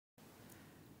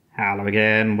Hello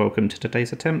again, welcome to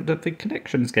today's attempt at the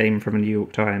connections game from the New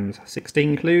York Times.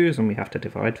 16 clues and we have to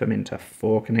divide them into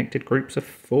 4 connected groups of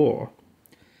 4.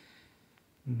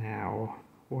 Now,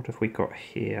 what have we got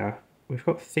here? We've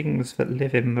got things that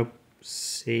live in the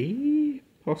sea,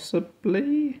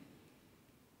 possibly?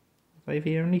 Are they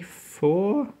the only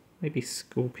 4? Maybe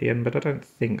scorpion, but I don't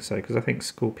think so, because I think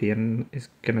scorpion is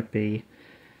going to be...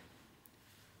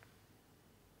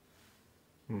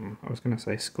 I was going to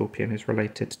say Scorpion is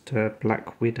related to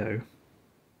Black Widow,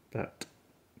 but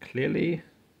clearly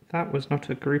that was not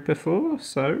a group of 4,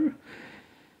 so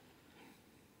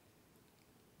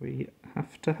we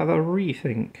have to have a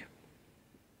rethink.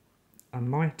 A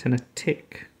mite and a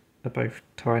tick are both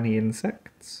tiny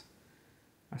insects.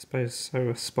 I suppose so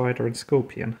are spider and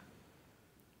scorpion.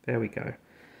 There we go.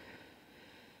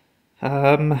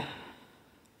 I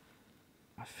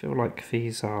feel like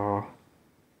these are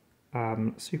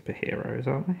superheroes,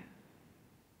 aren't they?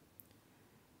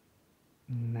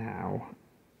 Now,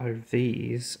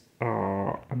 these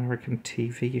are American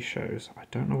TV shows. I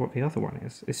don't know what the other one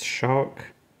is. Is Shark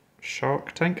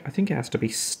Tank? I think it has to be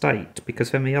state,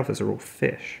 because then the others are all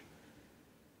fish.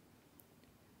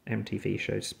 MTV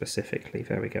shows specifically,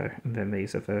 there we go. And then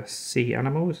these are the sea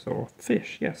animals, or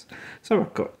fish, yes. So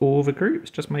I've got all the groups,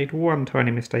 just made one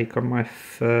tiny mistake on my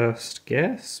first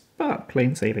guess, but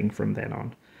plain sailing from then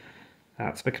on.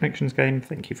 That's the connections game.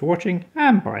 Thank you for watching,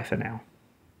 and bye for now.